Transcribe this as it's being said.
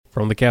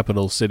From the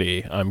capital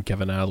city, I'm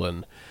Kevin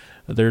Allen.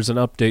 There's an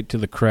update to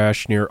the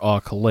crash near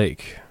Auke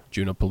Lake.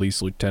 Juneau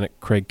Police Lieutenant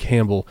Krag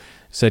Campbell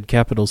said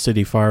Capital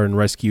City Fire and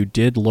Rescue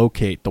did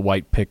locate the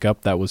white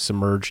pickup that was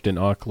submerged in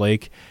Auke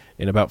Lake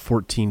in about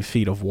 14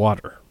 feet of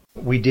water.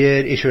 We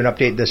did issue an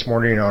update this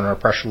morning on our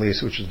press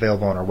release, which is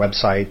available on our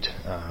website.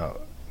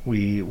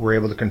 We were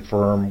able to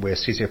confirm with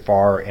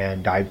CCFR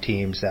and dive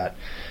teams that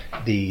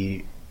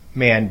the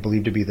man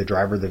believed to be the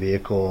driver of the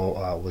vehicle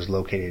was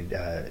located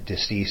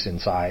deceased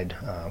inside,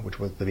 which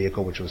was the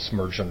vehicle which was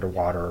submerged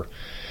underwater.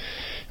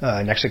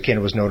 Next of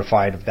kin was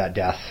notified of that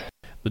death.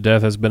 The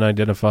death has been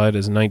identified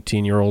as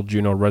 19-year-old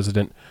Juneau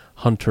resident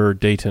Hunter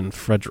Dayton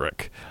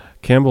Frederick.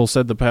 Campbell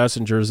said the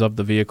passengers of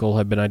the vehicle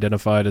had been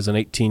identified as an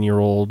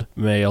 18-year-old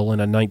male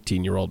and a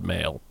 19-year-old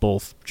male,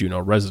 both Juneau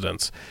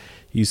residents.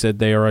 He said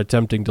they are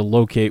attempting to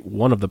locate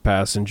one of the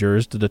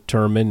passengers to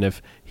determine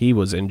if he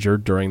was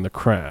injured during the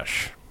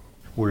crash.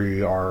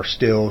 We are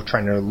still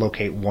trying to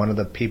locate one of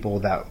the people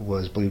that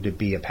was believed to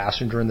be a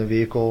passenger in the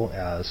vehicle,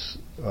 as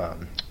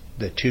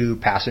the two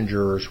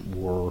passengers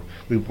were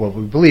what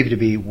we believe to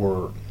be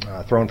were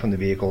thrown from the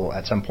vehicle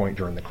at some point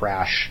during the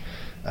crash.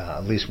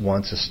 At least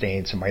one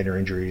sustained some minor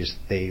injuries.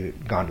 They've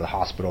gone to the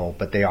hospital,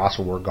 but they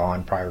also were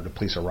gone prior to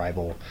police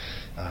arrival.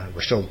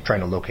 We're still trying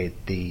to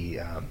locate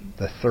the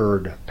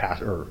third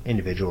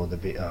individual of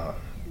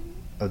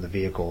the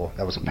vehicle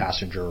that was a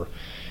passenger,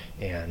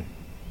 and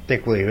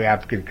thankfully we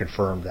have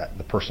confirmed that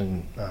the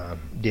person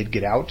did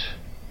get out,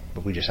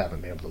 but we just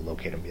haven't been able to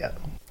locate him yet.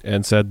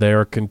 And said they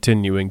are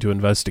continuing to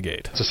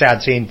investigate. It's a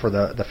sad scene for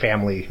the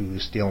family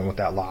who's dealing with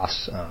that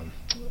loss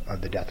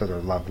of the death of their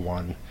loved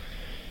one.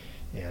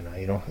 And,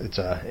 it's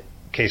a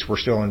case we're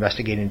still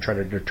investigating, trying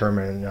to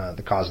determine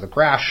the cause of the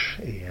crash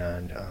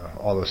and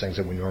all those things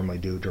that we normally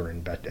do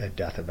during a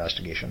death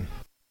investigation.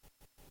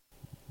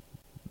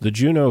 The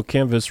Juneau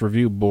Canvass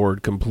Review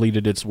Board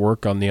completed its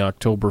work on the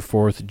October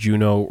 4th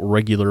Juneau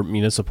Regular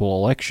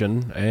Municipal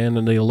Election,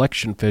 and the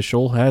election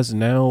official has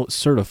now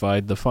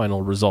certified the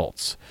final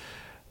results.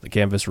 The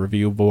Canvass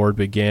Review Board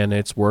began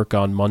its work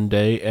on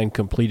Monday and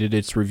completed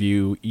its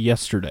review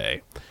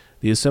yesterday.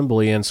 The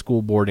Assembly and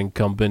School Board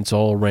incumbents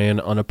all ran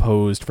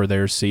unopposed for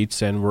their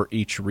seats and were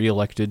each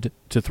re-elected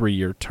to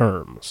 3-year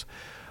terms.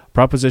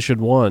 Proposition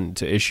 1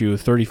 to issue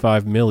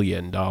 $35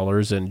 million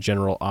in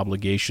general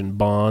obligation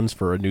bonds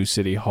for a new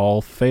city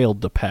hall failed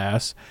to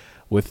pass,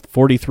 with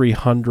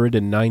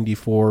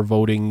 4,394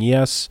 voting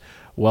yes,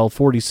 while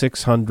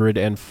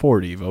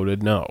 4,640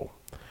 voted no.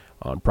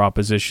 On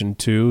Proposition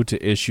 2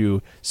 to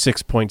issue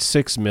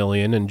 $6.6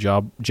 million in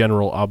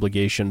general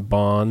obligation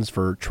bonds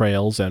for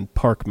trails and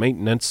park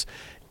maintenance,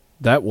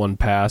 that one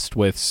passed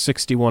with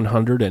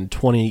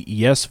 6,120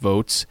 yes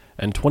votes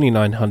and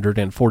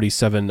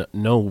 2,947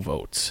 no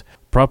votes.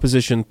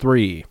 Proposition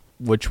 3,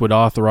 which would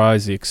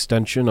authorize the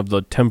extension of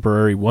the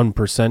temporary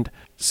 1%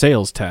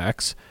 sales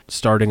tax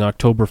starting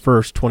October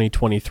 1st,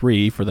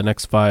 2023 for the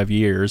next 5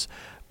 years,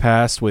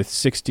 passed with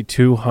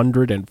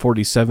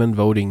 6,247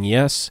 voting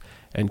yes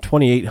and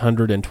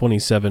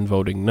 2,827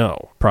 voting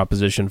no.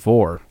 Proposition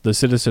 4, the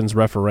citizens'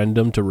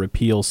 referendum to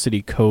repeal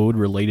city code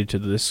related to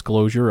the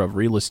disclosure of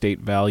real estate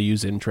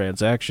values in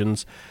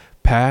transactions,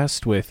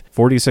 passed with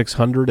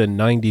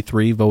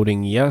 4,693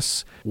 voting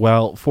yes,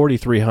 while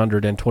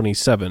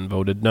 4,327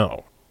 voted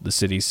no. The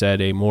city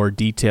said a more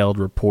detailed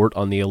report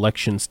on the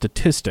election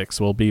statistics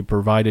will be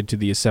provided to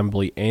the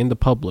Assembly and the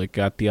public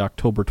at the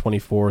October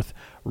 24th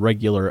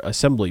regular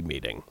Assembly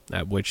meeting,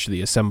 at which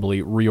the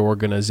Assembly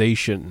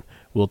reorganization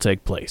will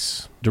take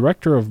place.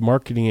 Director of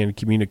Marketing and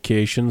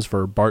Communications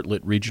for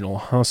Bartlett Regional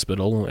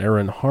Hospital,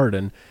 Erin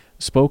Hardin,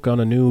 spoke on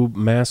a new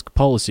mask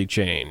policy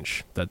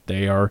change, that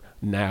they are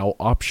now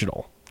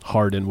optional.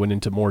 Hardin went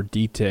into more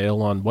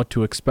detail on what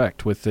to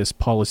expect with this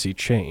policy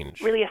change.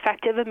 Really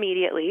effective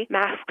immediately.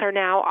 Masks are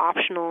now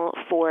optional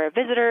for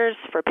visitors,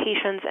 for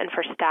patients, and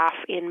for staff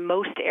in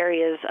most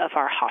areas of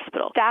our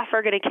hospital. Staff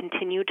are going to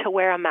continue to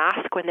wear a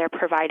mask when they're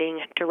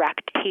providing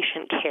direct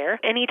patient care.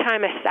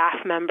 Anytime a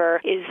staff member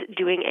is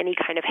doing any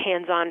kind of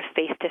hands-on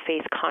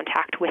face-to-face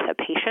contact with a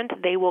patient,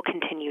 they will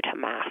continue to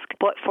mask.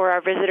 But for our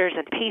visitors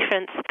and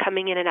patients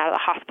coming in and out of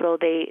the hospital,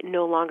 they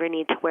no longer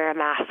need to wear a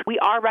mask. We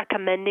are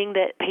recommending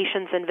that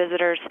patients and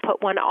visitors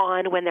put one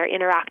on when they're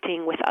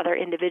interacting with other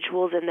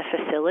individuals in the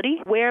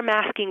facility. Where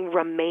masking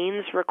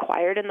remains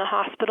required in the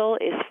hospital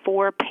is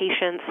for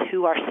patients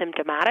who are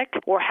symptomatic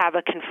or have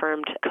a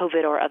confirmed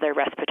COVID or other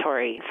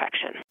respiratory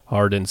infection.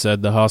 Hardin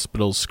said the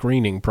hospital's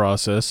screening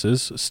process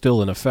is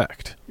still in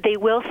effect. They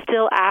will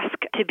still ask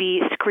to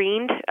be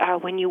screened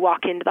when you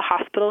walk into the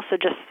hospital. So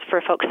just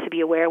for folks to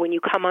be aware, when you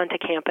come onto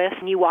campus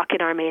and you walk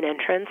in our main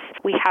entrance,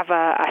 we have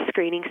a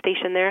screening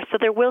station there. So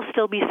there will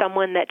still be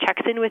someone that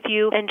checks in with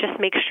you and just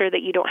makes sure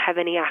that you don't have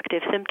any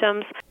active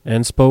symptoms.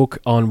 And spoke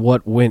on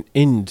what went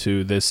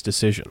into this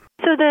decision.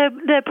 So So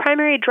the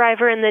primary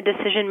driver in the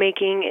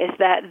decision-making is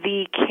that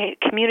the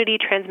community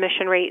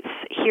transmission rates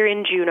here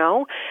in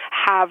Juneau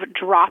have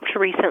dropped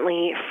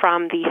recently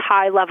from the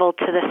high level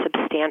to the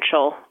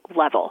substantial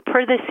level.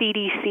 Per the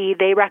CDC,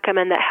 they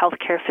recommend that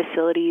healthcare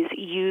facilities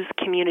use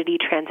community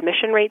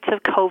transmission rates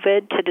of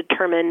COVID to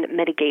determine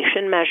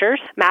mitigation measures,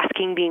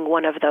 masking being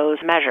one of those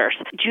measures.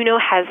 Juneau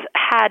has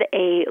had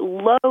a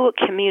low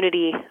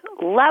community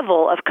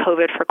level of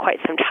COVID for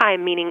quite some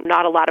time, meaning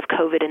not a lot of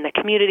COVID in the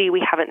community.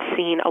 We haven't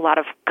seen a lot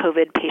of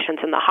COVID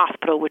patients in the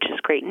hospital, which is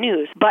great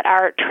news. But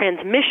our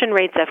transmission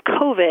rates of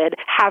COVID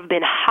have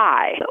been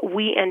high.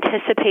 We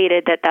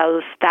anticipated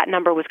that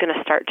number was going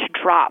to start to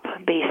drop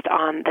based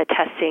on the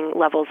testing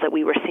levels that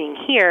we were seeing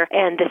here,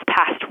 and this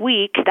past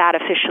week, that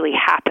officially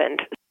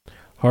happened.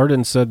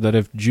 Hardin said that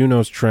if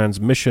Juneau's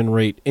transmission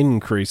rate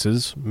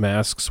increases,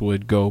 masks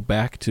would go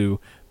back to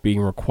being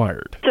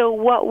required. So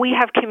what we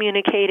have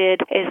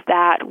communicated is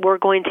that we're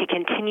going to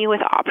continue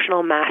with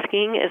optional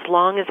masking as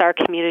long as our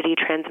community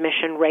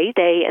transmission rate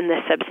stay in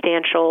the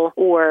substantial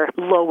or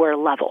lower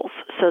levels.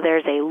 So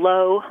there's a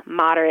low,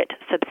 moderate,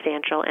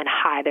 substantial, and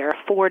high. There are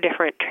 4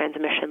 different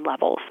transmission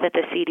levels that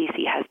the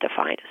CDC has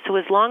defined. So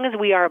as long as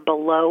we are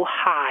below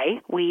high,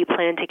 we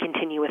plan to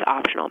continue with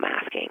optional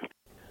masking.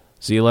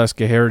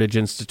 Sealaska Heritage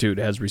Institute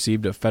has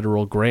received a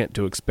federal grant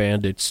to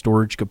expand its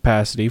storage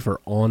capacity for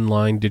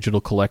online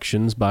digital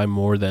collections by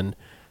more than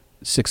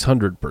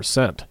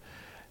 600%.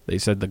 They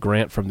said the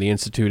grant from the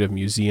Institute of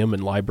Museum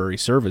and Library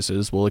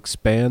Services will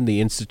expand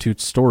the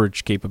Institute's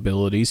storage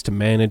capabilities to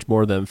manage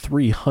more than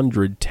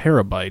 300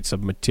 terabytes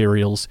of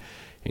materials,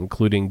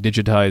 including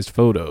digitized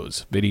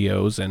photos,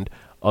 videos, and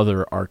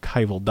other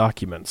archival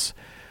documents.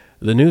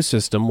 The new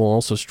system will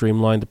also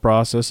streamline the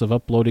process of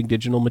uploading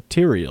digital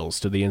materials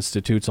to the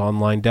Institute's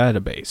online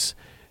database,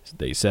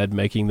 they said,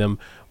 making them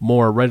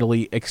more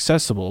readily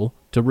accessible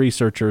to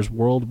researchers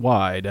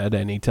worldwide at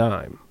any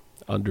time.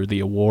 Under the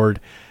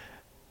award,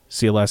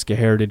 Sealaska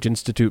Heritage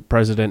Institute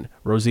President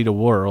Rosita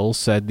Worrell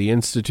said the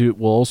Institute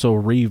will also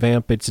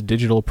revamp its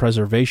digital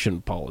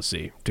preservation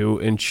policy to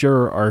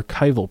ensure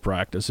archival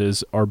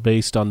practices are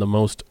based on the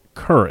most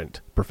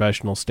current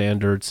professional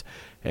standards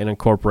and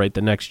incorporate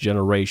the next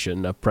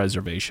generation of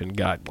preservation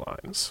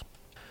guidelines.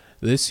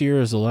 This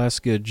year's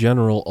Alaska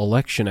general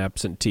election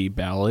absentee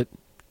ballot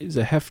is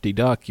a hefty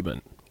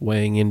document,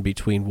 weighing in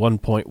between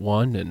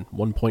 1.1 and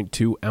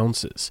 1.2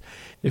 ounces.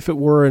 If it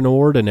were an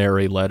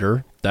ordinary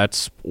letter,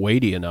 that's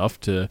weighty enough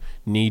to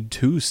need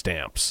 2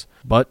 stamps.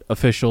 But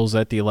officials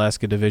at the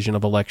Alaska Division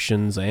of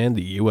Elections and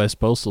the U.S.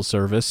 Postal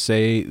Service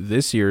say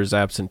this year's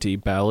absentee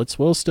ballots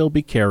will still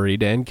be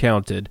carried and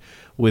counted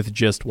with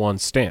just 1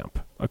 stamp,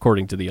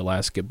 according to the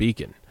Alaska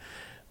Beacon.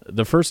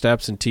 The first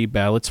absentee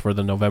ballots for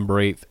the November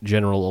 8th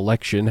general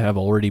election have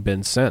already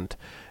been sent,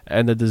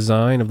 and the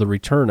design of the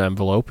return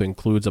envelope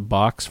includes a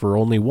box for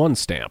only 1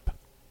 stamp.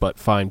 But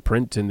fine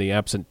print in the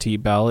absentee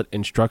ballot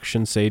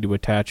instructions say to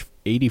attach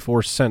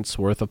 84 cents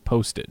worth of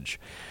postage.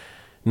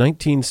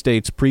 19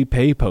 states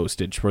prepay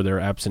postage for their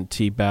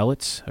absentee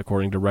ballots,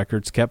 according to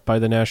records kept by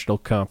the National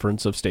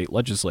Conference of State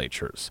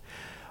Legislatures.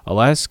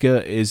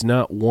 Alaska is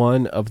not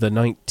one of the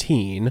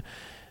 19,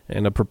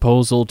 and a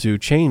proposal to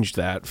change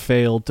that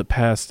failed to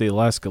pass the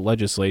Alaska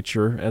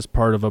legislature as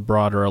part of a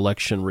broader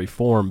election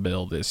reform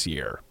bill this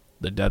year.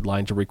 The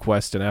deadline to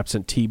request an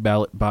absentee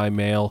ballot by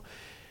mail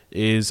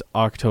is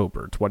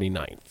October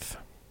 29th.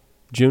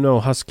 Juneau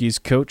Huskies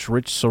coach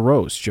Rich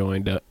Sjoroos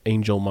joined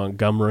Angel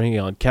Montgomery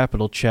on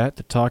Capitol Chat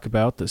to talk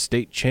about the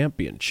state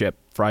championship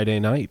Friday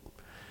night.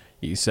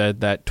 He said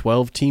that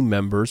 12 team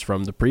members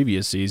from the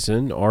previous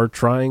season are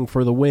trying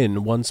for the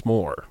win once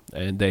more,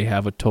 and they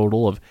have a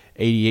total of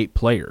 88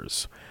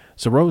 players.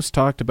 Sjoroos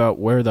talked about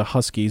where the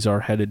Huskies are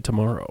headed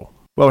tomorrow.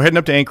 Well, we're heading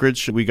up to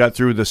Anchorage. We got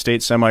through the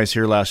state semis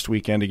here last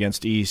weekend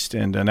against East,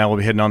 and now we'll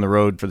be heading on the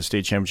road for the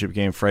state championship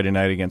game Friday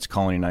night against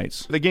Colony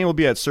Knights. The game will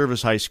be at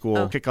Service High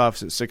School.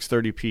 Kickoff's at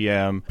 6:30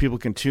 p.m. People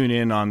can tune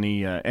in on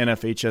the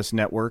NFHS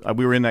network.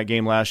 We were in that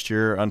game last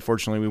year.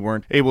 Unfortunately, we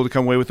weren't able to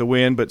come away with a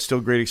win, but still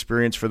great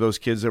experience for those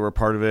kids that were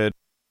part of it.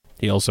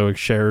 He also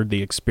shared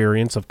the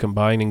experience of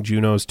combining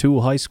Juneau's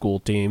 2 high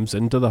school teams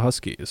into the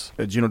Huskies.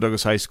 At Juneau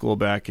Douglas High School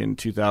back in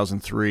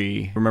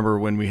 2003, remember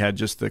when we had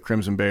just the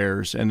Crimson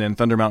Bears, and then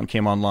Thunder Mountain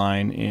came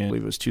online in, I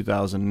believe it was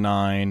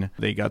 2009.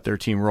 They got their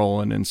team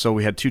rolling, and so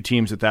we had 2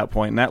 teams at that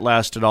point, and that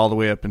lasted all the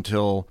way up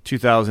until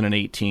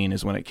 2018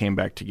 is when it came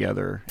back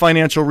together.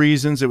 Financial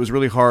reasons, it was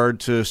really hard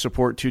to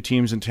support 2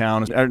 teams in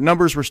town. Our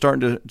numbers were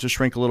starting to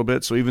shrink a little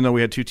bit, so even though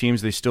we had 2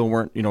 teams, they still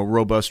weren't,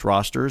 robust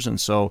rosters,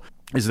 and so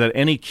is that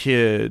any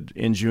kid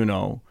in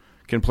Juneau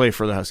can play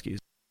for the Huskies.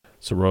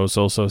 Sjoroos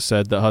also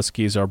said the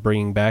Huskies are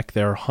bringing back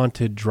their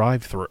haunted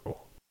drive-thru.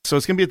 So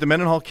it's going to be at the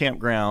Mendenhall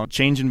Campground,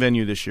 change in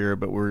venue this year,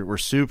 but we're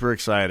super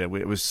excited.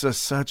 It was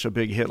just such a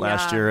big hit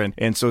last year.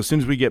 And so as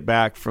soon as we get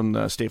back from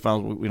the state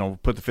finals, we'll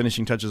put the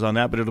finishing touches on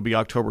that, but it'll be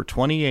October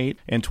 28th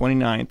and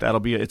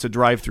 29th. It's a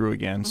drive-through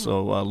again.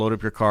 So load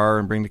up your car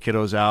and bring the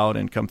kiddos out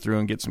and come through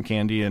and get some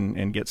candy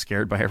and get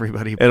scared by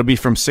everybody. It'll be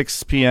from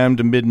 6 p.m.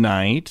 to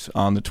midnight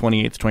on the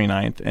 28th,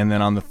 29th, and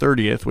then on the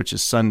 30th, which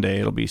is Sunday,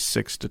 it'll be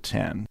 6 to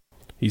 10.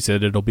 He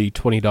said it'll be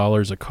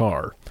 $20 a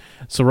car.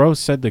 Sjoroos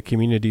said the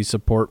community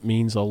support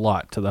means a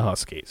lot to the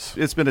Huskies.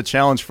 It's been a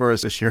challenge for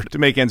us this year to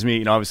make ends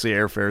meet. Obviously,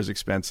 airfare is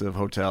expensive,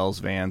 hotels,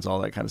 vans,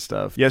 all that kind of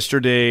stuff.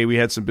 Yesterday, we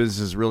had some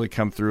businesses really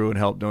come through and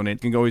help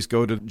donate. You can always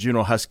go to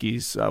Juneau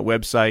Huskies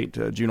website,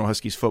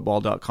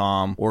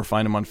 JuneauHuskiesFootball.com, or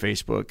find them on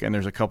Facebook. And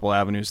there's a couple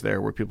avenues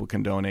there where people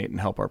can donate and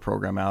help our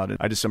program out. And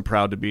I just am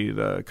proud to be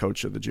the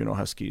coach of the Juneau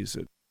Huskies.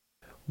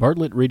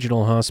 Bartlett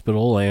Regional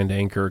Hospital and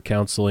Anchor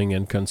Counseling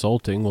and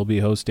Consulting will be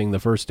hosting the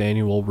first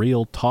annual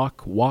Real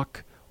Talk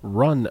Walk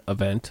Run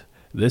event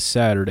this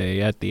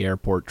Saturday at the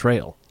Airport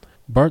Trail.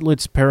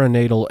 Bartlett's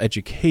perinatal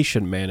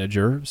education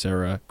manager,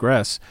 Sarah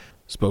Gress,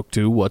 spoke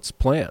to what's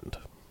planned.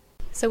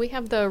 So we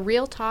have the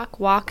Real Talk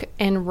Walk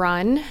and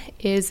Run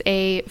is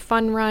a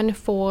fun run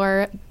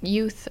for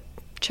youth,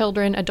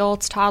 children,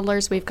 adults,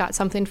 toddlers. We've got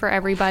something for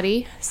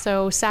everybody.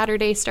 So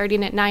Saturday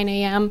starting at 9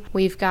 a.m.,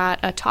 we've got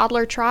a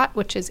toddler trot,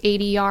 which is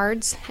 80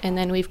 yards, and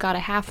then we've got a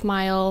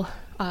half-mile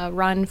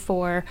run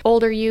for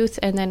older youth,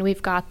 and then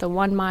we've got the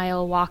 1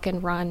 mile walk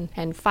and run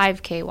and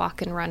 5K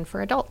walk and run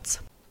for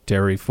adults.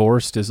 Terry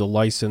Forrest is a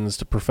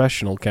licensed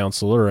professional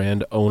counselor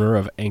and owner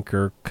of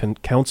Anchor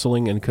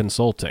Counseling and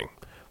Consulting.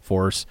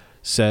 Forrest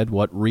said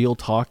what Real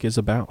Talk is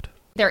about.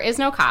 There is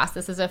no cost.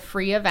 This is a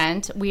free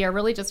event. We are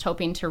really just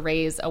hoping to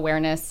raise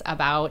awareness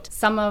about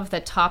some of the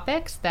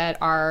topics that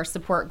our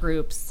support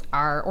groups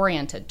are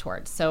oriented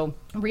towards. So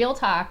Real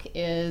Talk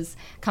is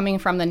coming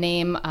from the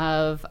name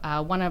of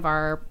one of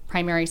our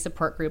primary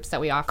support groups that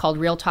we offer called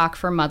Real Talk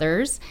for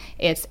Mothers.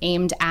 It's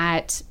aimed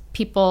at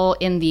people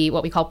in the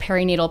what we call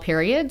perinatal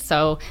period,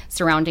 so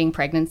surrounding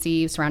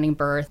pregnancy, surrounding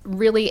birth,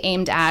 really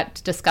aimed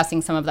at discussing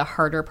some of the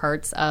harder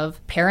parts of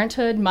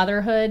parenthood,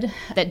 motherhood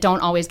that don't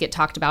always get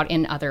talked about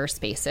in other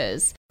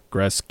spaces.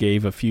 Gress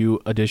gave a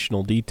few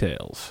additional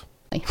details.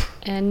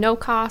 And no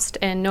cost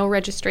and no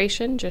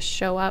registration, just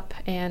show up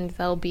and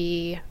there'll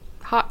be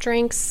hot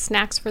drinks,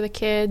 snacks for the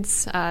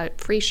kids,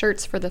 free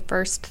shirts for the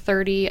first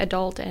 30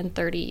 adult and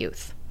 30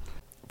 youth.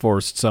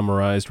 Forrest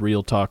summarized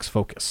Real Talk's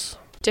focus.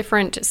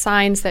 Different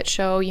signs that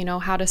show,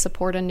 how to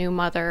support a new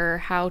mother,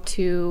 how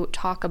to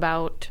talk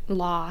about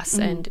loss,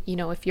 and,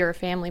 if you're a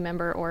family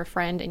member or a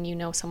friend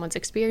and someone's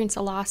experienced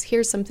a loss,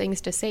 here's some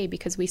things to say,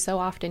 because we so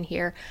often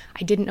hear,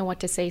 I didn't know what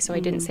to say, so I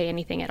didn't say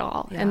anything at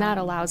all. Yeah. And that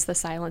allows the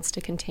silence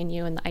to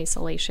continue and the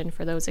isolation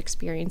for those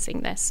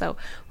experiencing this. So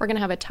we're going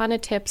to have a ton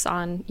of tips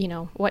on,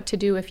 what to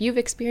do if you've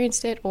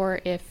experienced it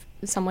or if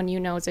someone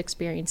has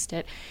experienced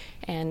it.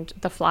 And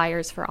the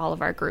flyers for all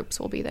of our groups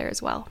will be there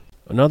as well.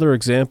 Another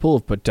example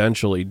of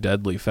potentially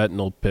deadly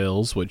fentanyl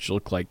pills, which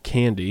look like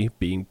candy,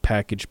 being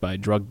packaged by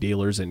drug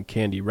dealers in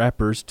candy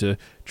wrappers to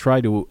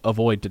try to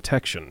avoid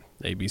detection.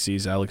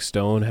 ABC's Alex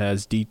Stone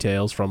has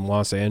details from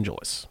Los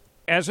Angeles.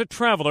 As a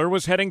traveler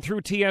was heading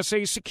through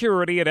TSA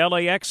security at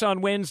LAX on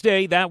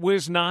Wednesday, that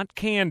was not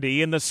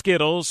candy in the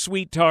Skittles,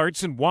 Sweet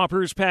Tarts, and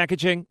Whoppers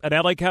packaging. An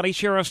LA County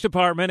Sheriff's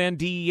Department and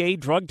DEA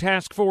Drug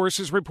Task Force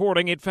is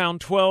reporting it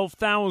found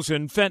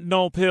 12,000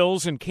 fentanyl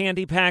pills in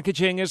candy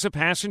packaging as a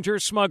passenger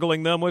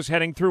smuggling them was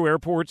heading through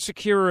airport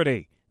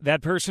security.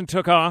 That person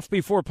took off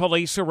before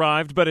police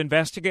arrived, but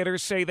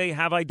investigators say they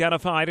have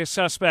identified a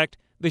suspect.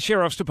 The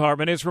Sheriff's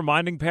Department is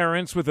reminding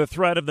parents with the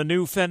threat of the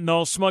new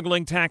fentanyl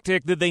smuggling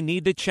tactic that they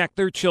need to check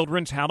their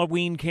children's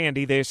Halloween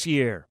candy this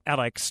year.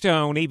 Alex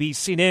Stone,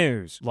 ABC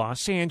News,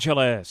 Los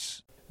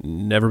Angeles.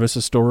 Never miss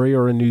a story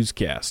or a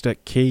newscast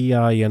at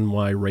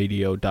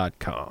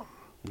KINYradio.com.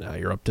 Now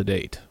you're up to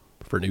date.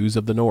 For News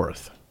of the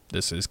North,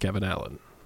 this is Kevin Allen.